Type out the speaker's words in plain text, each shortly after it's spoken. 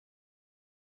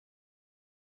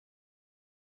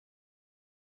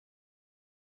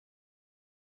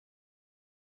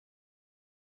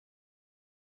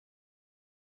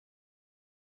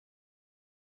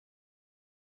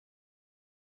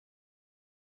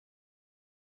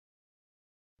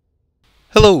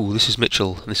Hello, this is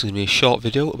Mitchell, and this is going to be a short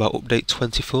video about update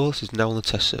 24. This is now on the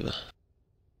test server.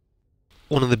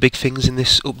 One of the big things in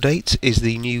this update is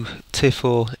the new Tier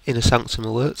 4 Inner Sanctum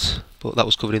alerts, but that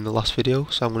was covered in the last video,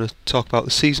 so I'm going to talk about the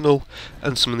seasonal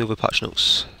and some of the other patch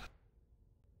notes.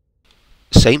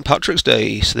 St. Patrick's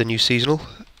Day, so the new seasonal.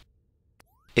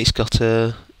 It's got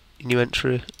a new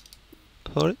entry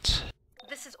for it.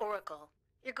 This is Oracle.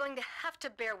 You're going to have to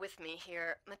bear with me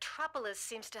here. Metropolis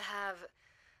seems to have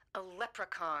a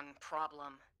leprechaun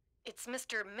problem. It's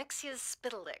Mr. Mixia's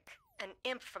Spitalik, an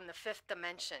imp from the 5th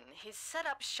dimension. He's set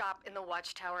up shop in the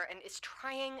watchtower and is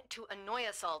trying to annoy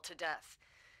us all to death.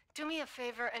 Do me a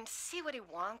favor and see what he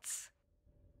wants.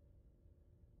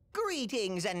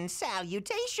 Greetings and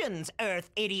salutations,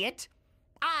 Earth idiot.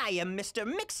 I am Mr.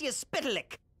 Mixia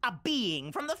Spitalik, a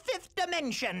being from the 5th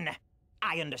dimension.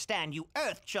 I understand you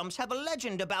Earth chumps have a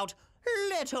legend about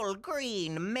little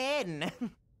green men.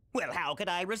 Well, how could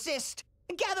I resist?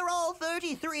 Gather all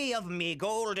 33 of me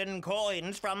golden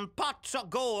coins from pots of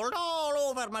gold all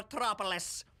over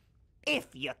Metropolis. If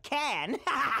you can.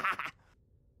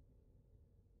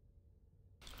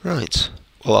 Right,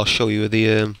 well I'll show you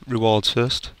the rewards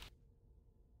first.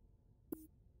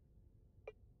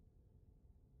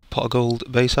 Pot of gold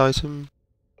base item.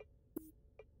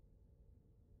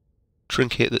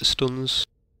 Trinket that stuns.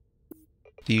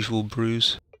 The usual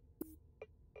brews.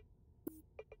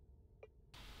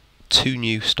 2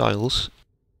 new styles.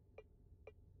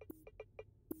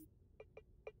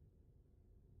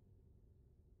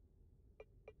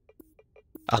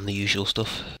 And the usual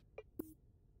stuff.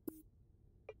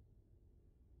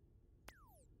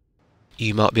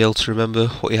 You might be able to remember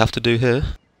what you have to do here.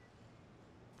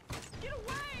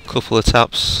 Couple of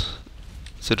taps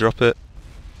to drop it.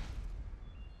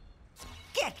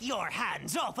 Get your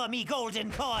hands off of me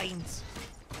golden coins!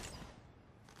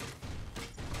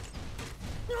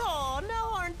 Oh,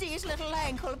 now aren't these little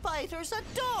ankle biters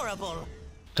adorable?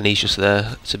 And he's just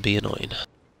there to be annoying.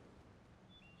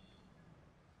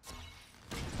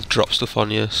 Drop stuff on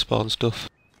you, spawn stuff.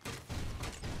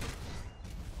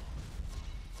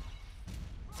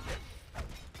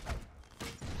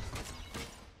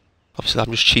 Obviously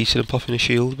I'm just cheating and popping a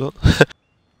shield, but...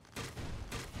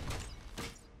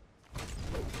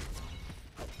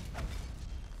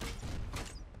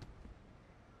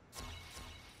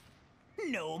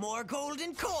 No more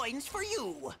golden coins for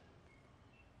you!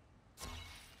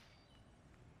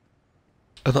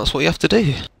 And that's what you have to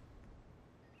do.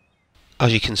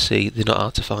 As you can see, they're not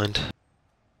hard to find.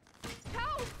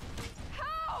 Help!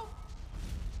 Help!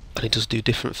 And it does do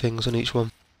different things on each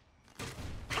one.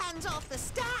 Hands off the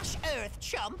stash, Earth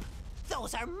chump!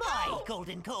 Those are my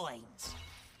golden coins!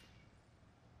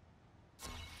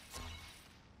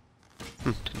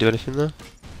 Didn't do anything there.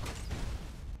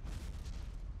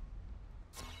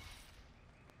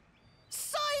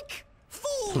 Psych!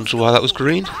 Fools! Wonder why that was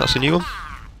green. That's a new one.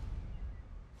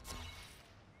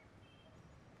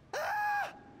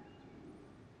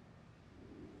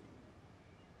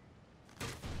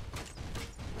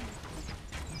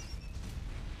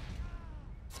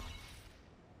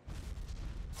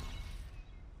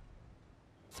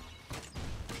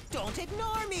 Don't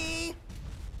ignore me!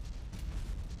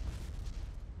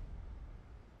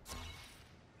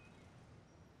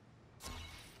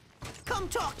 Come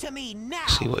talk to me now!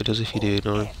 See what it does if you do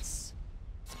ignore him. Yes.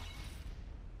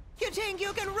 You think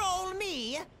you can roll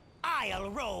me?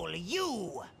 I'll roll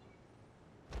you!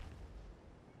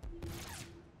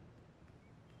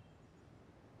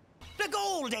 The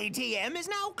gold ATM is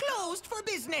now closed for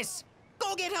business!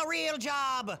 Go get a real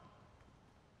job!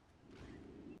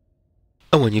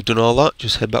 And when you've done all that,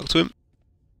 just head back to him.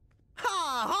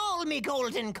 Ha! All me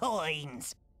golden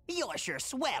coins! You're sure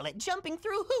swell at jumping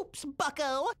through hoops,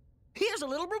 bucko! Here's a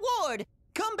little reward!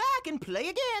 Come back and play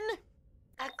again!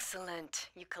 Excellent.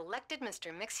 You collected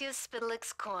Mr. Mixia's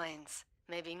Spitalik's coins.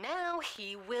 Maybe now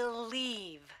he will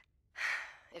leave.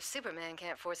 If Superman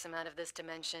can't force him out of this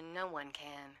dimension, no one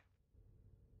can.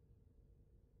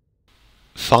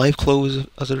 5 clothes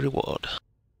as a reward.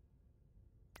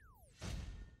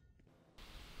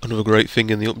 Another great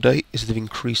thing in the update is they've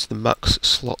increased the max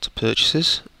slot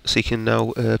purchases, so you can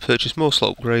now purchase more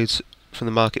slot upgrades from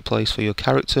the marketplace for your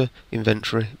character,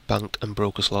 inventory, bank and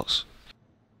broker slots.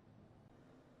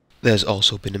 There's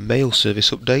also been a mail service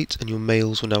update, and your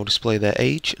mails will now display their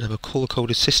age and have a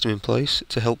colour-coded system in place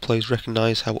to help players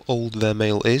recognise how old their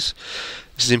mail is.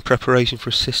 This is in preparation for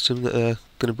a system that they're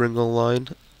going to bring online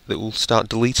that will start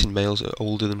deleting mails that are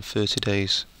older than 30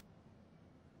 days.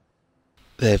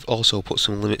 They've also put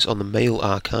some limits on the mail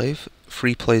archive.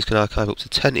 Free players can archive up to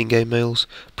 10 in-game mails,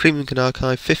 premium can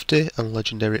archive 50 and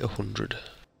legendary 100.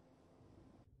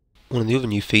 One of the other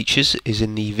new features is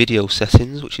in the video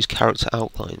settings, which is character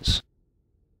outlines.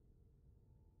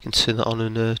 You can turn that on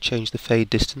and change the fade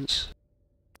distance.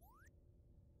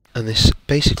 And this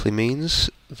basically means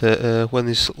that when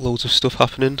there's loads of stuff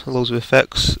happening, loads of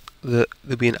effects, that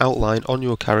there'll be an outline on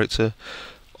your character,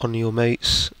 on your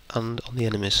mates, and on the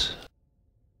enemies.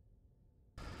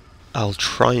 I'll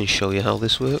try and show you how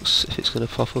this works, if it's going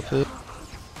to pop up here.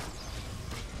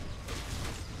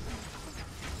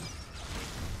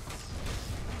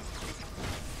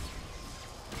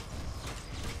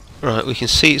 Right, we can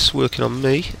see it's working on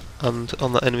me, and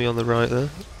on that enemy on the right there.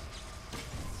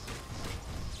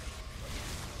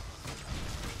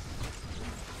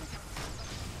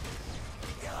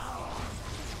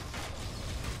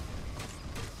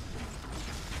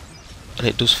 And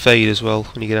it does fade as well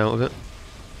when you get out of it,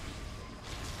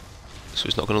 so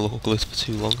it's not going to look ugly for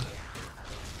too long.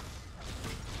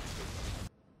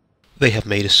 They have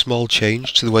made a small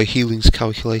change to the way healing is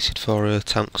calculated for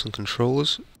tanks and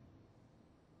controllers.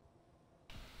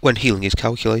 When healing is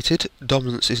calculated,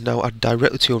 dominance is now added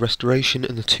directly to your restoration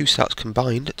and the two stats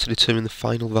combined to determine the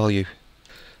final value.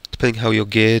 Depending how you're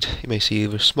geared, you may see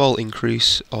either a small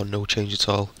increase or no change at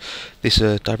all. This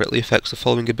directly affects the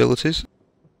following abilities: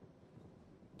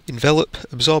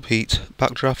 Envelop, Absorb Heat,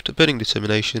 Backdraft, Burning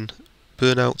Determination,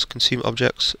 Burnout, Consume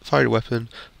Objects, Fiery Weapon,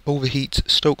 Overheat,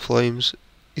 Stoke Flames,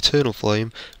 Eternal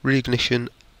Flame, Reignition,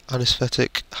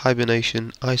 Anesthetic,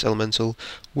 Hibernation, Ice Elemental,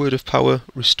 Word of Power,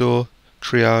 Restore,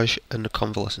 Triage, and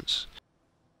Convalescence.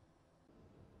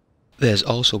 There's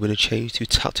also been a change to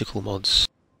tactical mods.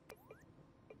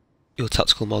 Your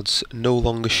tactical mods no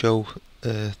longer show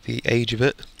the age of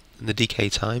it and the decay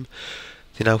time.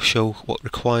 They now show what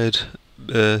required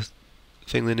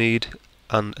thing they need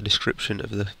and a description of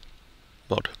the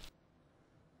mod.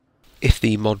 If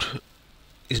the mod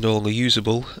is no longer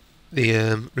usable,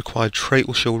 the required trait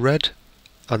will show red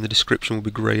and the description will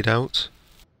be greyed out.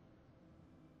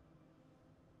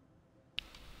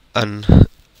 And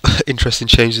interesting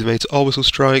changes made to orbital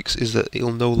strikes is that it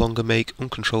will no longer make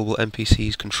uncontrollable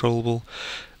NPCs controllable,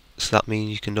 so that means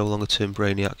you can no longer turn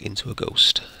Brainiac into a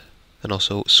ghost. And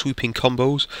also, swooping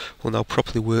combos will now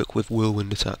properly work with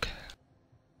Whirlwind Attack.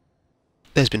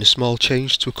 There's been a small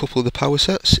change to a couple of the power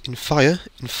sets. In Fire,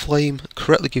 in Flame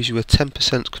correctly gives you a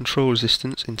 10% control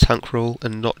resistance in tank roll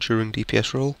and not during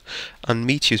DPS roll, and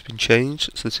Meteor has been changed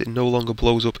so that it no longer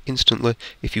blows up instantly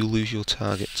if you lose your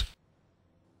target.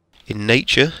 In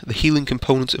Nature, the healing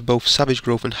component of both Savage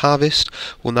Growth and Harvest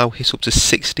will now hit up to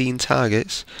 16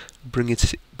 targets, bringing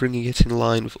it in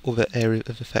line with other area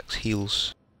of effects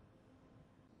heals.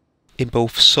 In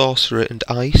both Sorcerer and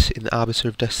Ice, in the Arbiter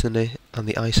of Destiny and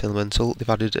the Ice Elemental, they've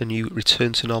added a new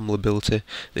Return to Normal ability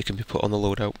that can be put on the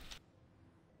loadout.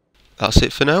 That's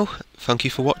it for now. Thank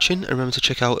you for watching, and remember to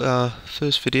check out our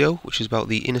first video, which is about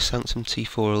the Inner Sanctum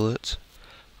T4 alert.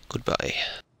 Goodbye.